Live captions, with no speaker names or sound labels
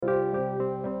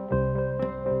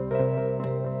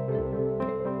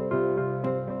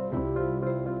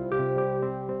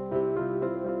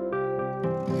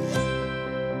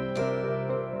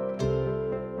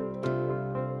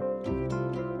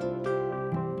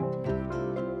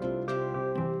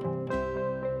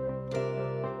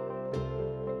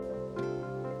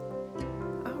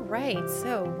right,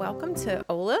 so welcome to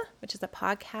hOLA, which is a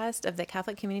podcast of the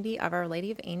Catholic community of Our Lady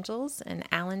of Angels in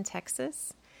Allen,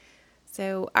 Texas.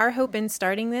 So our hope in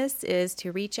starting this is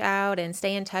to reach out and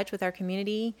stay in touch with our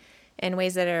community in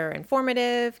ways that are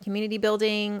informative, community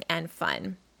building, and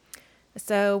fun.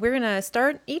 So we're going to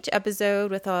start each episode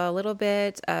with a little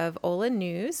bit of hOLA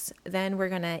news. Then we're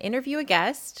going to interview a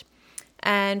guest.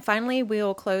 And finally,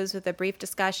 we'll close with a brief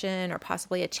discussion or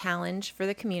possibly a challenge for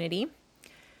the community.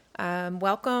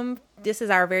 Welcome. This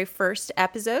is our very first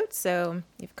episode, so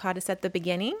you've caught us at the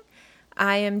beginning.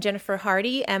 I am Jennifer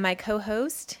Hardy, and my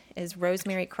co-host is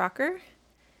Rosemary Crocker.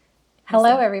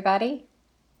 Hello, everybody.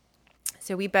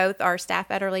 So we both are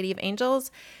staff at Our Lady of Angels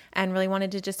and really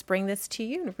wanted to just bring this to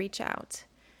you and reach out.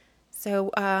 So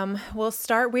we'll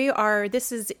start.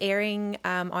 This is airing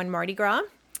on Mardi Gras,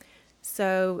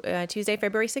 so Tuesday,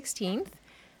 February 16th.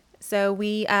 So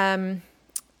we...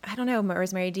 I don't know,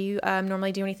 Rosemary, do you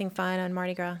normally do anything fun on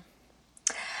Mardi Gras?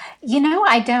 You know,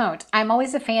 I don't. I'm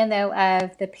always a fan, though,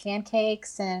 of the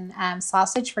pancakes and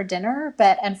sausage for dinner.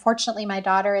 But unfortunately, my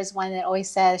daughter is one that always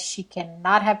says she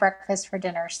cannot have breakfast for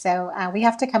dinner. So we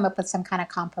have to come up with some kind of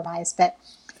compromise. But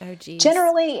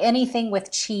generally, anything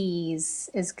with cheese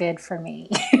is good for me.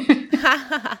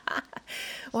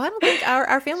 Well, I don't think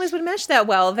our families would mesh that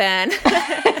well then.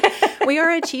 We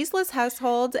are a cheeseless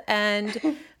household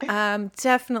and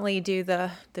definitely do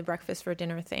the breakfast for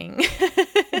dinner thing.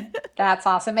 That's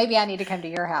awesome. Maybe I need to come to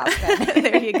your house then.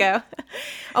 There you go.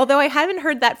 Although I haven't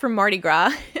heard that from Mardi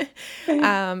Gras.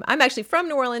 I'm actually from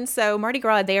New Orleans, so Mardi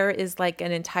Gras there is like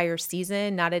an entire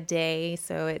season, not a day.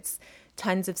 So it's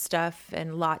tons of stuff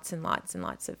and lots and lots and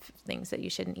lots of things that you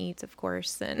shouldn't eat, of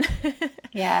course. And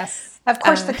yes, of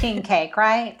course, the king cake,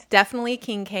 right? Definitely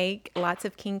king cake, lots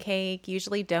of king cake,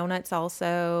 usually donuts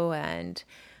also, and,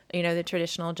 the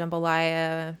traditional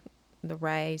jambalaya, the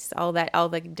rice, all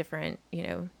the different,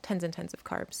 tons and tons of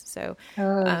carbs. So,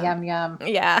 yum, yum.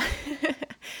 Yeah.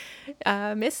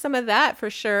 Miss some of that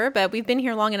for sure, but we've been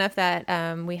here long enough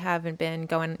that we haven't been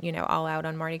going, all out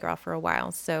on Mardi Gras for a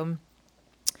while. So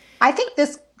I think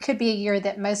this could be a year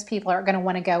that most people are going to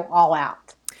want to go all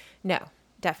out. No,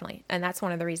 definitely. And that's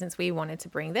one of the reasons we wanted to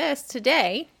bring this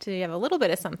today, to have a little bit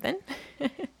of something.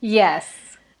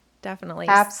 Yes. Definitely.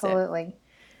 Absolutely.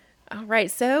 All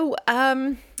right. So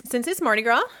since it's Mardi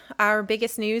Gras, our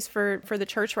biggest news for the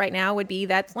church right now would be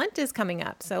that Lent is coming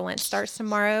up. So Lent starts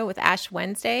tomorrow with Ash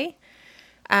Wednesday.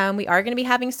 We are going to be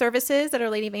having services at Our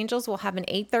Lady of Angels. We'll have an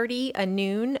 8:30, a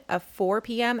noon, a 4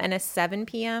 p.m., and a 7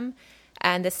 p.m.,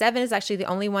 and the 7 is actually the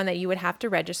only one that you would have to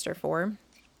register for.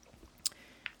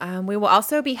 We will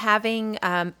also be having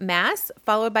Mass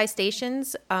followed by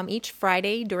stations each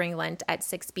Friday during Lent at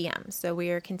 6 p.m. So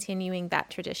we are continuing that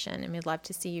tradition, and we'd love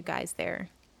to see you guys there.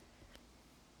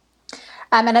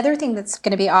 Another thing that's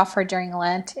going to be offered during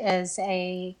Lent is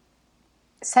a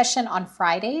session on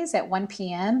Fridays at 1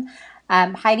 p.m.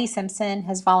 Heidi Simpson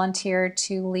has volunteered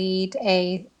to lead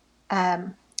a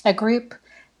group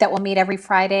that will meet every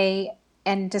Friday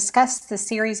and discuss the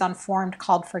series on Formed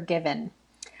called Forgiven.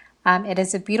 It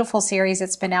is a beautiful series.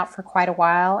 It's been out for quite a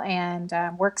while, and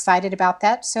we're excited about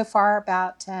that. So far,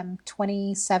 about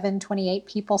 27, 28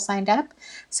 people signed up.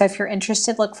 So if you're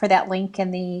interested, look for that link in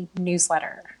the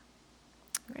newsletter.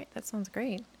 Great. That sounds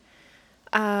great.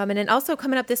 And then also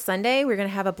coming up this Sunday, we're going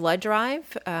to have a blood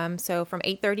drive. So from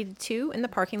 8:30 to 2 in the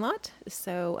parking lot.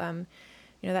 So,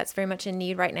 that's very much in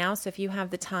need right now. So if you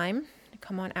have the time,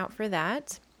 come on out for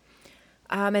that.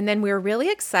 And then we're really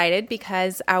excited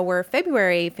because our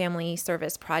February family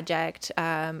service project,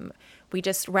 we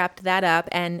just wrapped that up,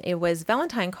 and it was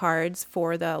Valentine cards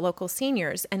for the local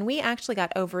seniors. And we actually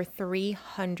got over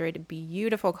 300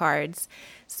 beautiful cards.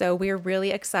 So we're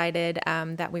really excited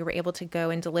that we were able to go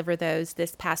and deliver those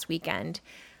this past weekend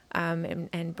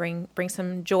and bring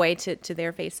some joy to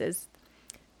their faces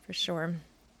for sure.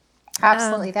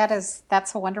 Absolutely.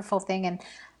 That's a wonderful thing. And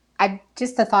I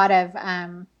just the thought of,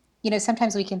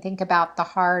 sometimes we can think about the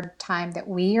hard time that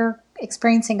we are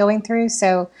experiencing going through.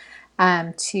 So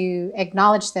to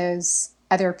acknowledge those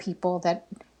other people that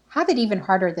have it even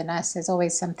harder than us is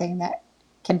always something that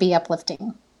can be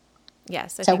uplifting.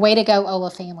 Yes. So way to go, hOLA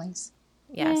families.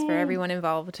 Yes, Yay. For everyone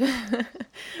involved,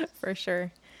 for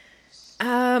sure.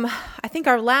 I think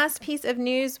our last piece of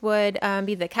news would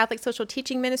be the Catholic Social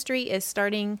Teaching Ministry is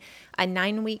starting a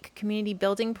 9-week community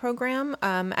building program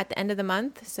at the end of the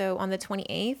month, so on the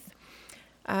 28th.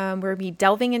 We'll be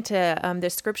delving into the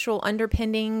scriptural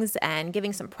underpinnings and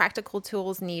giving some practical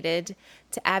tools needed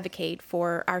to advocate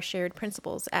for our shared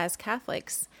principles as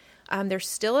Catholics. There's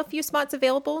still a few spots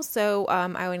available, so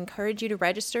I would encourage you to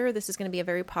register. This is going to be a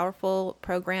very powerful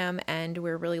program, and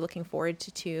we're really looking forward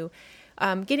to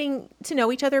getting to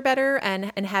know each other better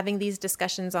and having these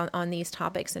discussions on these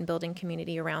topics and building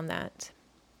community around that.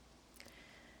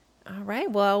 All right.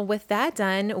 Well, with that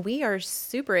done, we are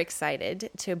super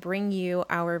excited to bring you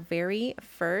our very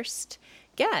first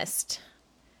guest.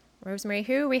 Rosemary,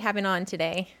 who are we having on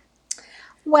today?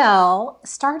 Well,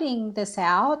 starting this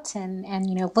out and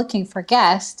looking for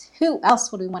guests, who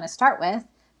else would we want to start with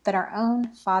but our own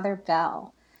Father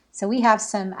Bell? So we have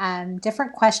some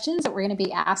different questions that we're going to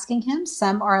be asking him.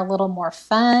 Some are a little more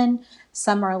fun,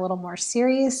 some are a little more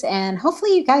serious, and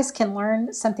hopefully you guys can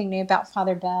learn something new about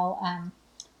Father Bell.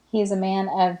 He is a man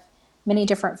of many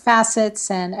different facets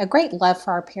and a great love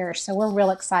for our parish. So we're real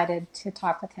excited to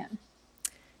talk with him.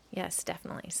 Yes,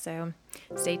 definitely. So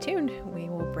stay tuned. We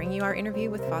will bring you our interview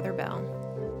with Father Bell.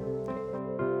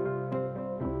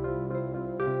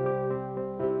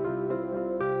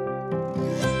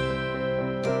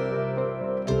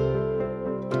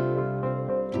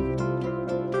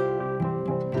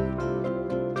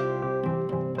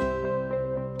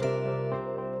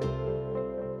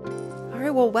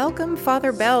 Well, welcome,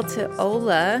 Father Bell, to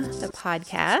hOLA, the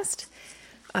podcast.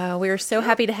 We are so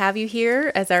happy to have you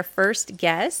here as our first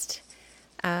guest.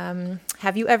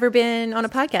 Have you ever been on a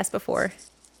podcast before?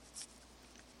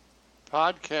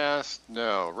 Podcast,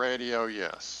 no. Radio,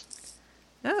 yes.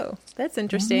 Oh, that's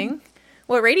interesting. Mm-hmm.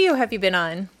 What radio have you been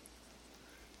on?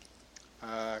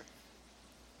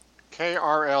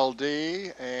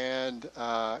 KRLD and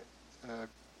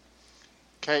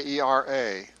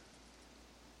KERA.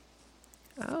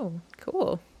 Oh,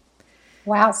 cool.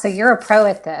 Wow, so you're a pro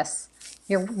at this.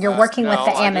 You're working with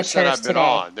the amateurs I just said I've been today.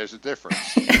 On. There's a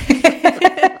difference.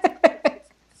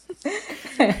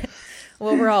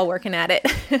 Well, we're all working at it.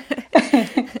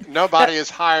 Nobody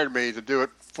has hired me to do it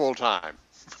full time.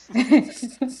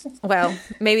 Well,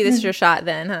 maybe this is your shot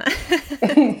then, huh?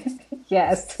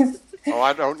 Yes. Oh,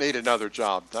 I don't need another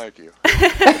job. Thank you.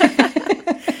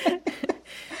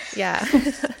 Yeah.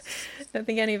 I don't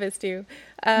think any of us do.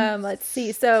 Let's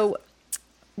see. So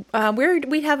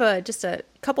we have just a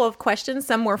couple of questions.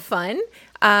 Some more fun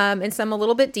and some a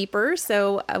little bit deeper.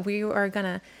 So we're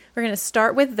gonna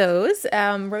start with those.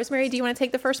 Rosemary, do you want to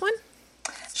take the first one?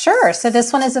 Sure. So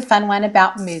this one is a fun one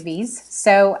about movies.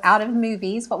 So out of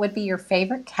movies, what would be your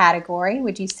favorite category?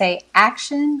 Would you say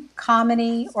action,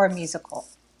 comedy, or musical?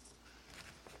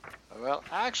 Well,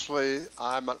 actually,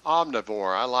 I'm an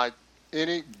omnivore. I like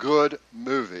any good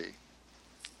movie.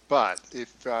 But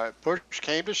if push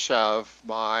came to shove,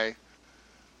 my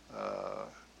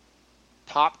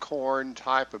popcorn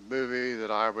type of movie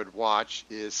that I would watch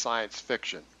is science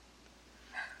fiction,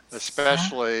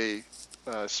 especially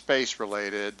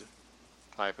space-related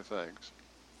type of things.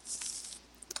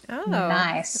 Oh,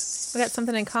 nice. We got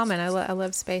something in common. I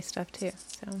love space stuff too.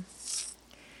 So,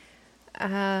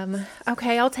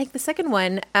 okay, I'll take the second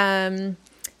one.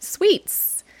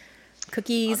 Sweets,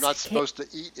 cookies. I'm not supposed to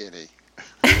eat any.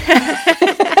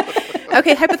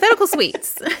 Okay, hypothetical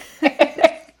sweets.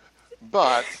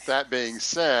 But that being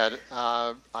said,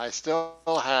 I still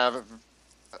have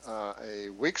a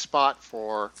weak spot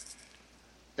for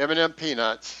M&M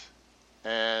peanuts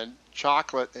and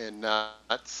chocolate and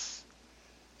nuts.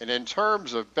 And in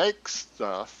terms of baked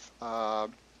stuff, I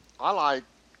like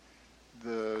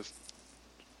the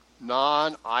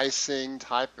non-icing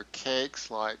type of cakes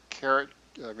like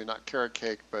not carrot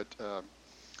cake, but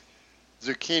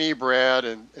zucchini bread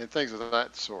and things of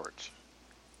that sort.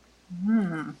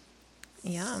 Mm.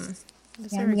 Yum.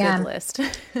 Those are a good list.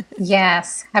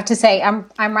 Yes. I have to say,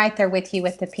 I'm right there with you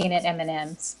with the peanut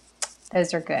M&Ms.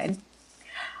 Those are good.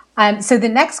 So the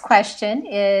next question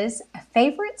is a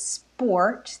favorite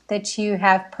sport that you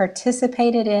have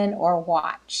participated in or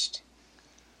watched?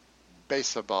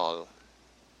 Baseball.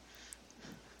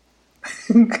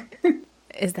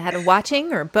 Is that a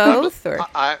watching or both? Or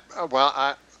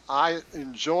I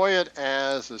enjoy it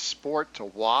as a sport to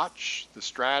watch, the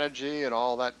strategy and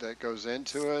all that goes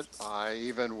into it.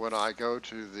 Even when I go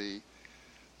to the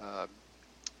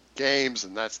games,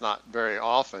 and that's not very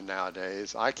often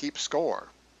nowadays, I keep score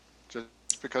just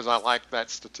because I like that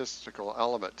statistical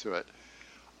element to it.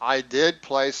 I did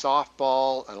play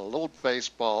softball and a little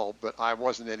baseball, but I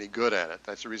wasn't any good at it.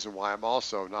 That's the reason why I'm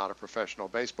also not a professional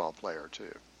baseball player,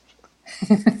 too.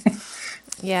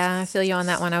 Yeah, I feel you on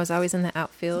that one. I was always in the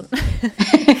outfield,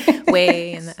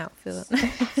 way in the outfield.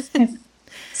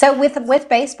 So with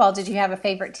baseball, did you have a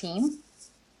favorite team?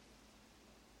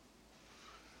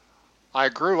 I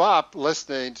grew up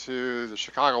listening to the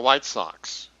Chicago White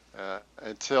Sox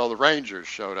until the Rangers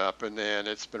showed up, and then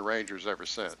it's been Rangers ever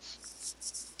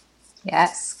since.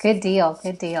 Yes, good deal,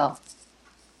 good deal.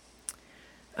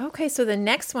 Okay, so the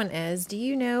next one is, do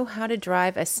you know how to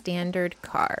drive a standard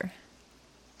car?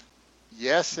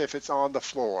 Yes, if it's on the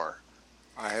floor.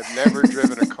 I have never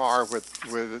driven a car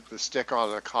with the stick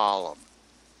on the column.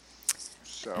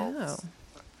 So, Oh.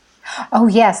 Oh,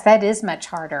 yes, that is much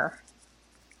harder.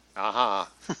 uh-huh.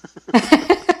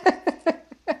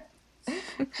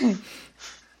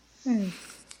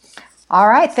 All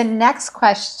right, the next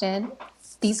question.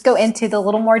 These go into a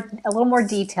little more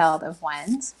detailed of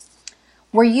ones.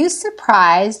 Were you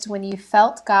surprised when you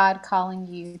felt God calling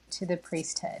you to the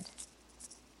priesthood?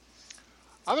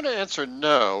 I'm going to answer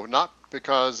no, not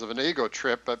because of an ego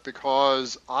trip, but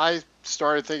because I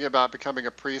started thinking about becoming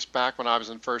a priest back when I was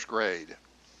in first grade.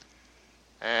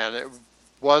 And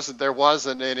there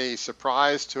wasn't any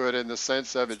surprise to it in the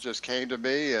sense of it just came to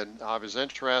me and I was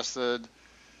interested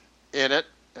in it.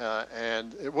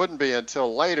 And it wouldn't be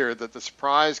until later that the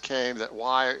surprise came that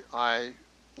why I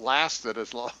lasted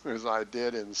as long as I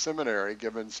did in seminary,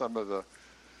 given some of the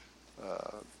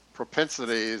uh,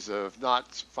 propensities of not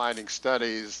finding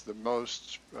studies the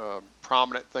most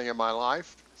prominent thing in my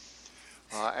life,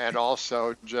 and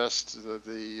also just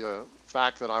the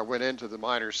fact that I went into the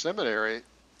minor seminary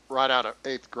right out of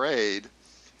eighth grade.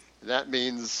 That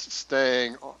means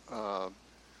staying uh,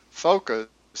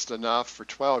 focused enough for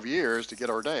 12 years to get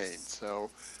ordained.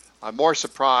 So I'm more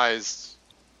surprised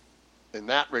in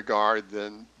that regard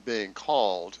than being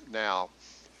called. Now,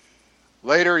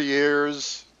 later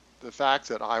years, the fact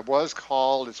that I was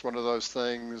called, it's one of those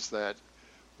things that,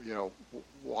 you know,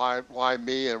 why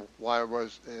me and why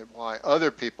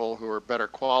other people who are better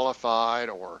qualified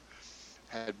or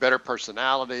had better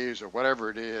personalities or whatever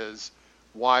it is,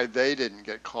 why they didn't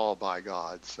get called by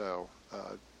God. So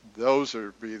those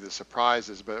would be the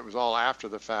surprises, but it was all after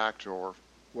the fact or,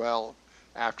 well,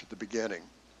 after the beginning.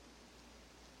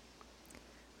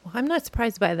 Well, I'm not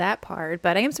surprised by that part,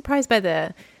 but I am surprised by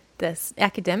this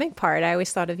academic part. I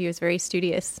always thought of you as very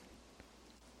studious.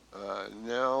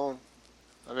 No,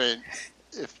 I mean,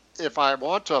 if I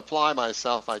want to apply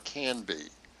myself, I can be,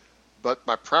 but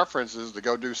my preference is to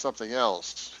go do something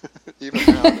else, even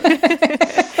nowadays.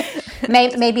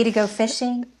 Maybe to go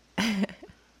fishing.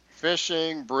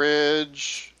 Fishing,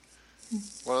 bridge,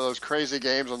 one of those crazy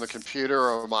games on the computer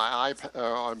or my iPad,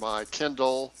 on my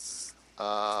Kindle,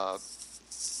 uh,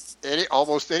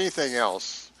 almost anything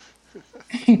else.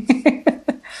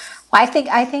 I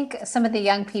think some of the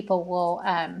young people will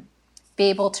be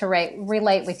able to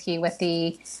relate with you with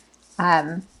the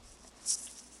um,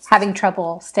 having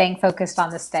trouble staying focused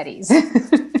on the studies.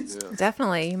 Yeah.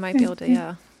 Definitely, you might be able to,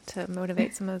 yeah, to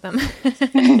motivate some of them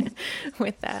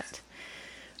with that.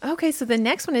 Okay, so the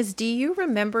next one is, do you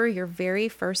remember your very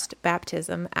first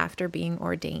baptism after being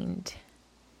ordained?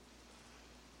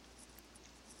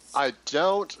 I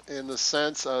don't, in the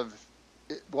sense of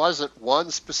it wasn't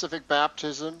one specific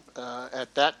baptism.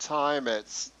 At that time, at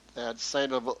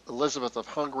St. Elizabeth of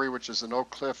Hungary, which is in Oak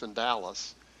Cliff in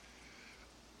Dallas,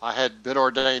 I had been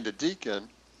ordained a deacon,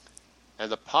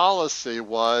 and the policy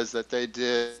was that they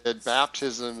did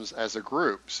baptisms as a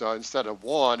group. So instead of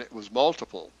one, it was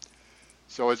multiple.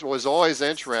 So it was always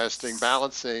interesting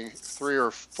balancing three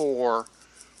or four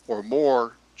or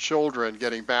more children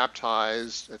getting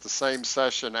baptized at the same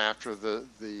session after the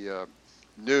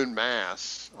noon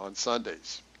mass on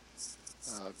Sundays.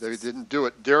 They didn't do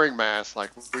it during mass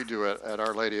like we do it at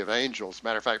Our Lady of Angels.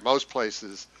 Matter of fact, most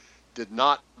places did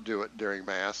not do it during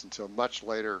mass until much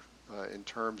later in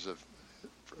terms of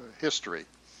history.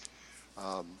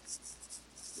 Um,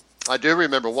 I do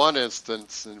remember one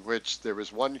instance in which there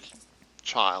was one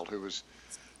child who was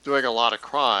doing a lot of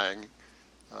crying,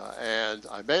 and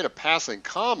I made a passing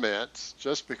comment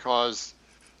just because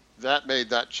that made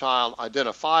that child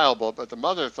identifiable, but the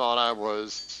mother thought I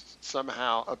was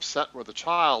somehow upset with the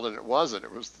child, and it wasn't.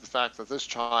 It was the fact that this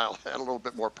child had a little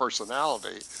bit more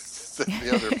personality than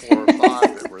the other four or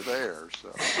five that were there.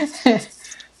 So,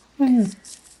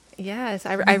 Yes,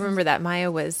 I remember that.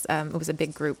 Maya was, it was a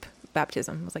big group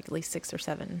baptism. It was like at least 6 or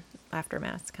 7 after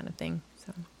Mass kind of thing.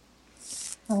 So,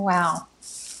 Oh, wow,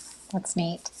 that's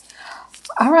neat.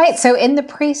 All right, so in the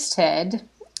priesthood,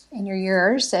 in your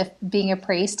years of being a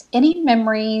priest, any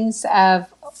memories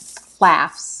of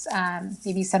laughs,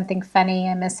 maybe something funny,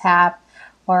 a mishap,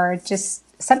 or just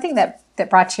something that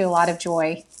brought you a lot of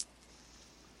joy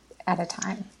at a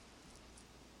time?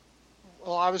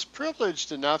 well, I was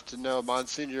privileged enough to know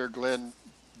Monsignor Glenn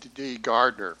D.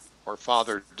 Gardner, or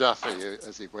Father Duffy,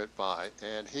 as he went by,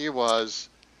 and he was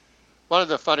one of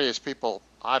the funniest people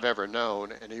I've ever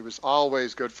known, and he was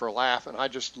always good for a laugh, and I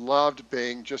just loved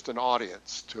being just an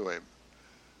audience to him.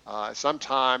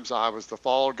 Sometimes I was the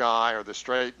fall guy or the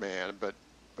straight man, but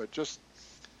just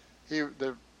he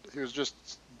he was just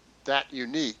that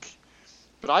unique.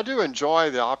 But I do enjoy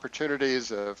the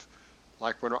opportunities of,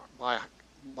 like when my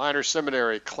minor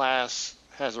seminary class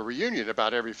has a reunion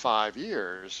about every 5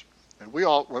 years, and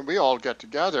when we all get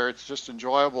together, it's just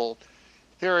enjoyable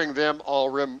hearing them all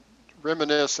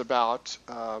reminisce about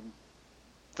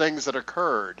things that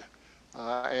occurred,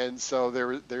 and so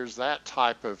there's that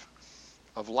type of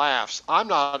laughs. I'm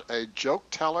not a joke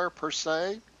teller per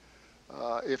se.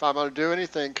 If I'm going to do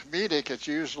anything comedic, it's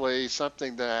usually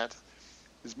something that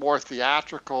is more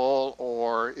theatrical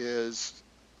or is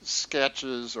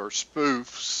sketches or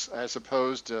spoofs as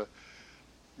opposed to,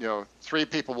 three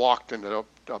people walked into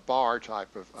a bar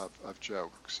type of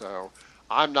joke. So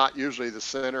I'm not usually the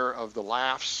center of the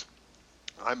laughs.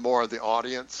 I'm more of the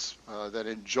audience that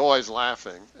enjoys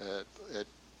laughing at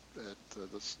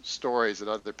the stories that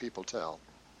other people tell.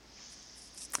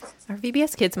 Our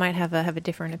VBS kids might have a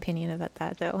different opinion about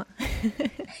that, though.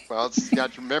 Well, you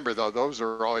got to remember, though, those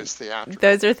are always theatrical.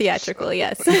 Those are theatrical, so.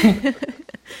 Yes.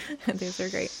 Those are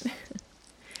great.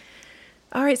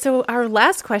 All right, so our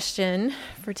last question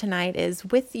for tonight is,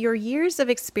 with your years of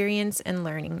experience and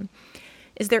learning,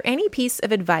 is there any piece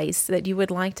of advice that you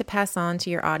would like to pass on to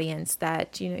your audience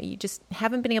that you just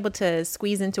haven't been able to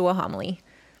squeeze into a homily?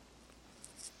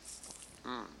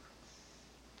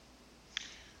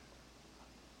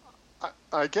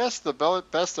 I guess the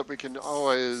best that we can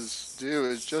always do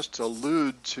is just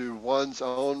allude to one's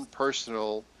own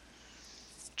personal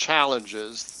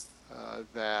challenges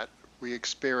that we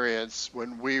experienced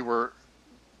when we were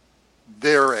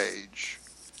their age.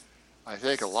 I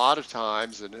think a lot of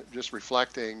times, and just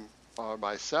reflecting on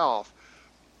myself,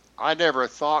 I never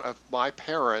thought of my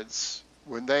parents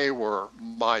when they were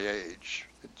my age.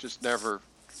 It just never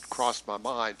crossed my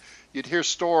mind. You'd hear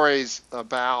stories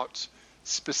about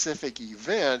specific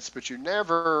events, but you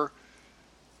never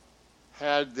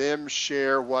had them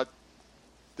share what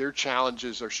their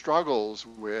challenges or struggles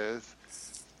with,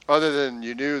 other than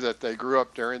you knew that they grew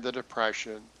up during the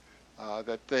Depression,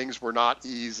 that things were not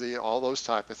easy, all those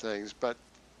type of things. But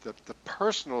the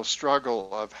personal struggle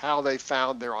of how they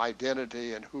found their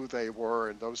identity and who they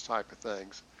were and those type of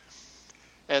things.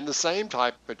 And the same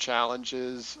type of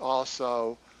challenges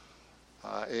also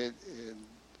in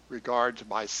regard to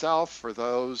myself, for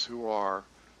those who are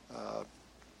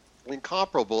in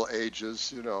comparable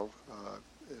ages,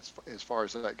 as far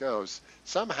as that goes.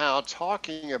 Somehow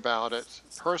talking about it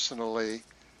personally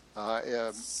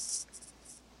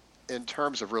in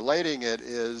terms of relating it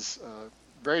is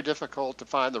very difficult to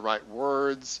find the right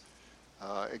words.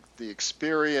 The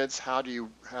experience, how do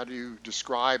you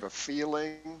describe a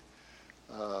feeling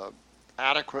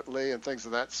adequately and things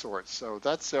of that sort. So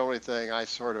that's the only thing I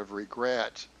sort of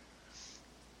regret,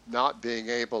 not being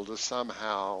able to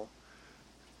somehow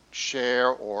share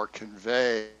or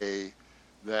convey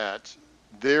that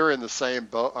they're in the same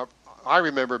boat. I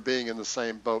remember being in the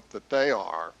same boat that they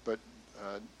are, but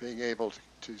being able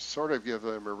to sort of give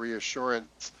them a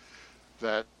reassurance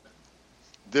that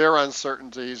their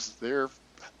uncertainties, their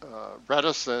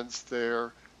reticence,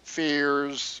 their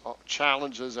fears,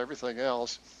 challenges, everything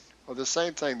else, are the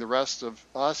same thing the rest of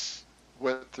us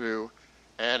went through,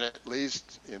 and at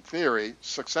least in theory,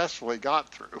 successfully got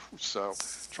through. So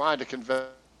trying to convey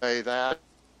that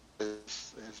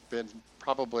has been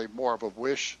probably more of a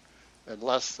wish and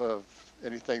less of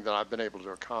anything that I've been able to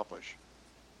accomplish.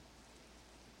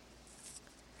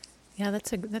 Yeah,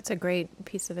 that's a great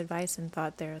piece of advice and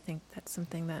thought there. I think that's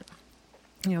something that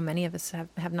many of us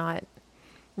have not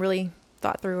really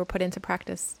thought through or put into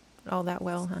practice all that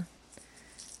well, huh?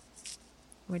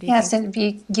 What do you think?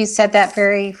 And you said that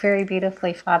very, very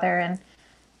beautifully, Father. And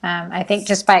I think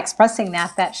just by expressing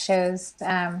that shows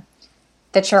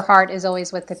that your heart is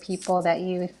always with the people that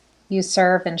you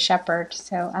serve and shepherd.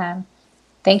 So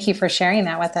thank you for sharing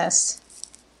that with us.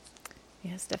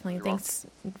 Yes, definitely. Thanks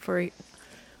for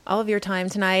all of your time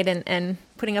tonight and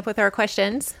putting up with our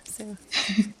questions. So.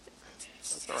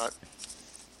 That's all right.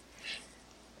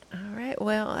 All right.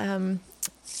 Well,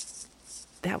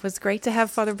 that was great to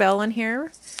have Father Bell on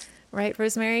here. Right,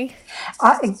 Rosemary?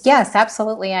 Yes,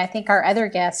 absolutely. I think our other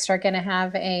guests are going to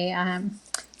have a,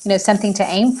 something to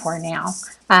aim for now.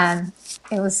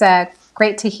 It was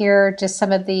great to hear just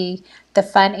some of the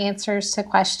fun answers to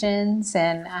questions,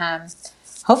 and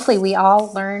hopefully we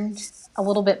all learned a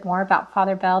little bit more about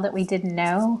Father Bell that we didn't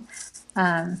know.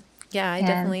 Yeah, I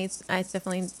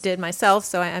definitely did myself,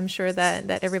 so I'm sure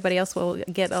that everybody else will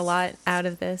get a lot out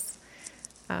of this.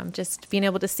 Just being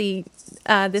able to see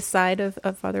this side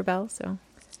of Father Bell. So,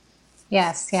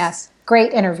 yes,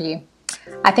 great interview.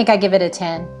 I think I give it a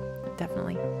 10.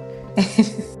 Definitely.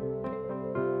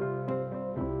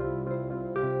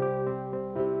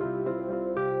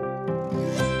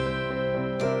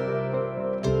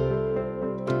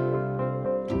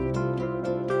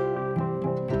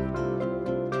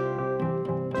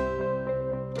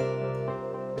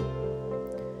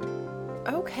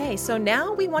 Okay, so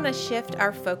now we want to shift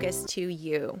our focus to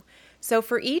you. So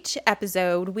for each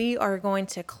episode, we are going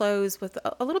to close with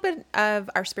a little bit of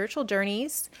our spiritual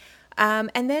journeys.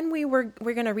 And then we're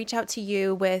going to reach out to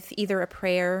you with either a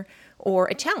prayer or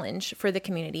a challenge for the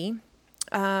community.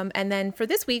 And then for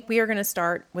this week, we are going to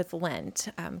start with Lent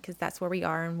because that's where we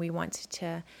are, and we want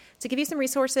to give you some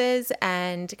resources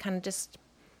and kind of just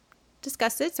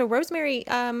discuss it. So, Rosemary,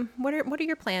 what are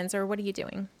your plans, or what are you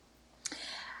doing?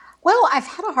 Well, I've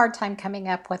had a hard time coming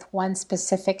up with one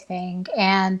specific thing,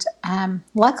 and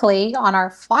luckily on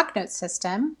our Flocknote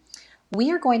system,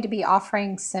 we are going to be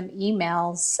offering some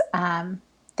emails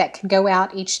that can go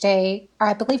out each day, or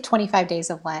I believe 25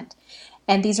 days of Lent.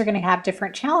 And these are going to have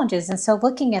different challenges. And so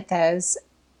looking at those,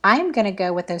 I'm going to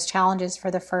go with those challenges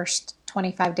for the first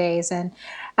 25 days. And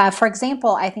for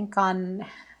example, I think on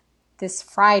this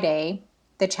Friday,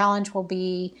 the challenge will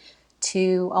be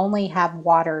to only have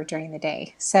water during the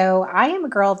day. So I am a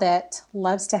girl that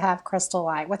loves to have Crystal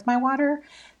Light with my water.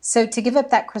 So to give up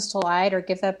that Crystal Light or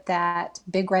give up that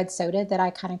big red soda that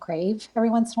I kind of crave every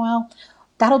once in a while,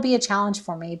 that'll be a challenge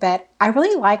for me. But I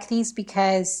really like these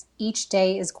because each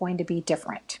day is going to be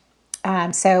different.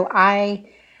 So I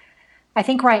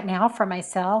think right now for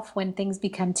myself, when things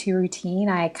become too routine,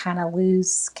 I kind of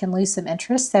can lose some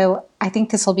interest. So I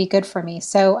think this will be good for me.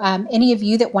 So any of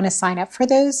you that want to sign up for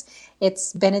those,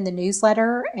 it's been in the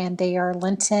newsletter, and they are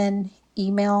Lenten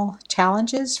email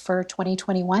challenges for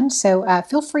 2021. So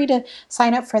feel free to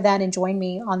sign up for that and join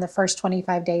me on the first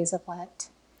 25 days of Lent.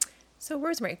 So,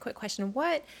 Rosemary, quick question.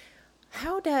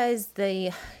 How does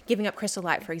the giving up Crystal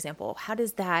Light, for example, how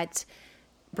does that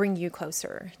bring you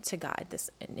closer to God this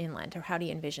in Lent, or how do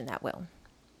you envision that will?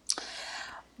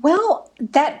 Well,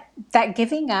 that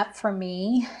giving up for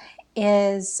me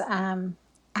is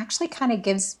actually kind of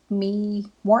gives me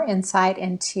more insight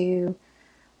into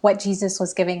what Jesus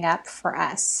was giving up for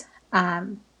us.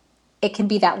 It can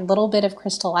be that little bit of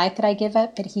Crystal Light that I give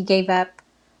up, but he gave up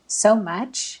so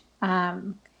much.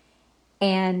 And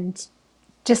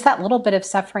just that little bit of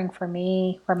suffering for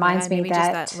me reminds me maybe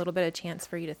that just that little bit of chance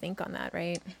for you to think on that,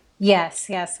 right? yes,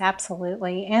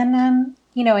 absolutely. And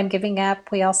in giving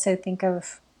up, we also think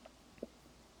of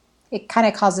it kind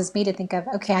of causes me to think of,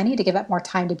 okay, I need to give up more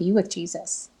time to be with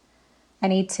Jesus. I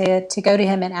need to go to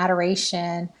him in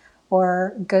adoration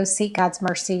or go seek God's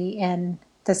mercy in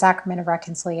the sacrament of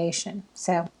reconciliation.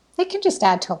 So it can just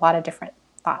add to a lot of different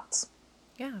thoughts.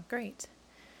 Yeah, great.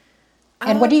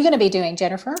 And what are you going to be doing,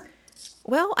 Jennifer?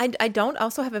 Well, I don't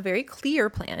also have a very clear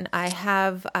plan. I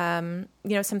have,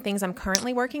 some things I'm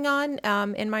currently working on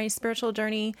in my spiritual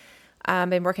journey.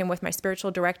 I've been working with my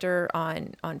spiritual director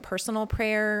on personal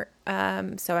prayer.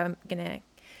 So I'm going to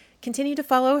continue to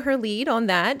follow her lead on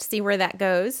that, see where that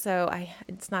goes. So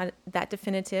it's not that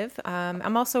definitive.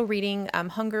 I'm also reading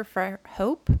Hunger for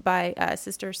Hope by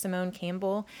Sister Simone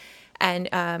Campbell.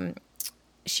 And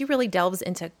she really delves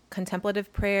into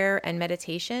contemplative prayer and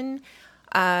meditation.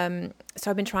 So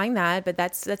I've been trying that, but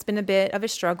that's been a bit of a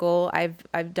struggle.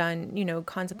 I've done,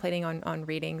 contemplating on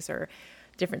readings or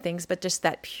different things, but just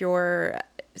that pure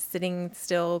sitting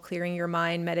still, clearing your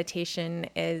mind meditation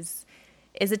is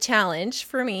a challenge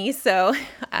for me. So,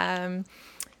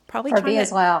 probably for me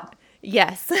as well.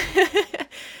 Yes.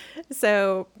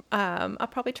 So, I'll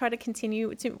probably try to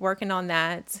continue working on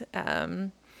that.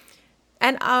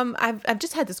 And I've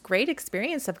just had this great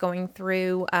experience of going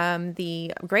through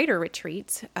the Greater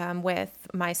Retreat with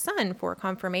my son for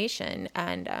confirmation,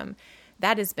 and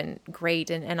that has been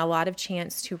great and a lot of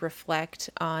chance to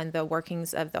reflect on the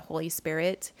workings of the Holy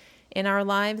Spirit in our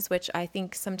lives, which I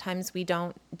think sometimes we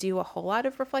don't do a whole lot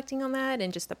of reflecting on that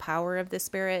and just the power of the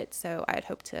Spirit. So I'd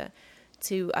hope to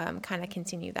kind of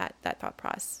continue that thought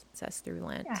process through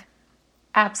Lent. Yeah,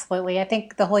 absolutely. I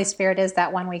think the Holy Spirit is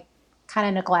that one we kind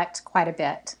of neglect quite a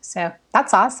bit. So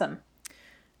that's awesome.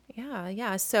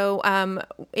 Yeah. So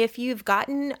if you've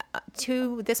gotten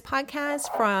to this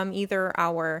podcast from either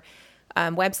our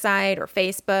website or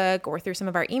Facebook or through some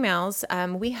of our emails,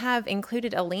 we have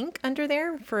included a link under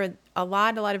there for a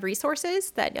lot of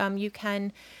resources that you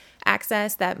can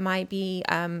access that might be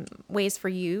ways for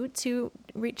you to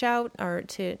reach out or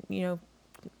to,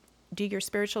 do your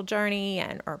spiritual journey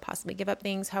or possibly give up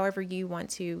things however you want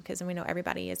to, because we know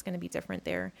everybody is going to be different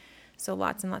there. So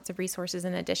lots and lots of resources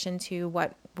in addition to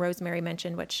what Rosemary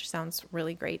mentioned, which sounds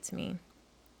really great to me.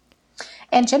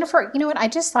 And Jennifer, you know what? I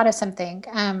just thought of something.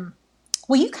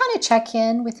 Will you kind of check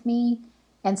in with me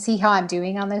and see how I'm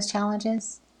doing on those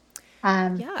challenges?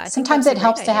 Sometimes it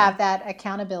helps to have that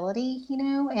accountability,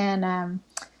 and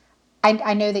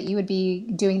I know that you would be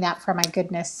doing that for my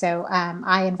goodness. So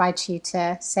I invite you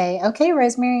to say, okay,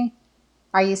 Rosemary,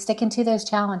 Are you sticking to those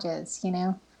challenges,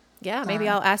 Yeah, maybe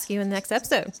Um, I'll ask you in the next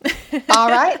episode. all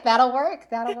right, that'll work.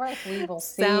 That'll work. We will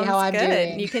see how Sounds I'm good.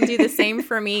 doing. You can do the same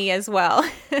for me as well.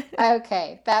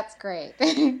 Okay, that's great.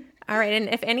 All right. And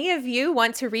if any of you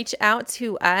want to reach out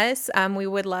to us, we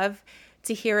would love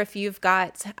to hear if you've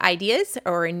got ideas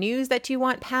or news that you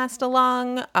want passed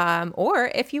along,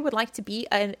 or if you would like to be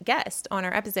a guest on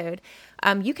our episode,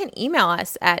 you can email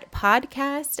us at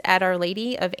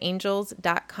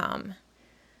podcast@ourladyofangels.com.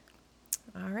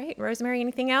 All right. Rosemary,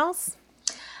 anything else?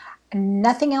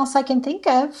 Nothing else I can think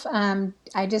of.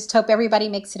 I just hope everybody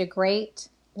makes it a great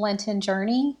Lenten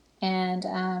journey and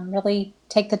really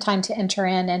take the time to enter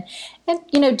in and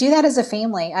do that as a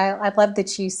family. I love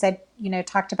that you said,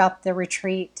 talked about the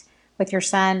retreat with your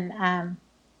son.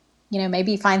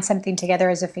 Maybe find something together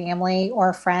as a family or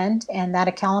a friend, and that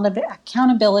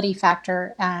accountability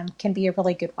factor can be a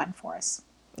really good one for us.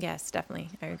 Yes,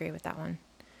 definitely. I agree with that one.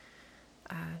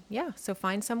 Yeah, so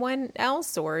find someone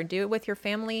else or do it with your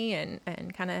family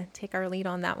and kind of take our lead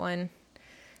on that one.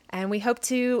 And we hope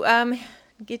to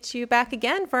get you back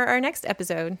again for our next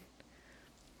episode.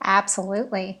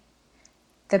 Absolutely.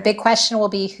 The big question will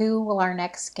be, who will our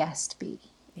next guest be?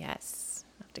 Yes,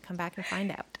 we'll have to come back and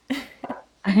find out.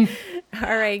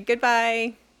 All right,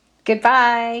 goodbye.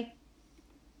 Goodbye.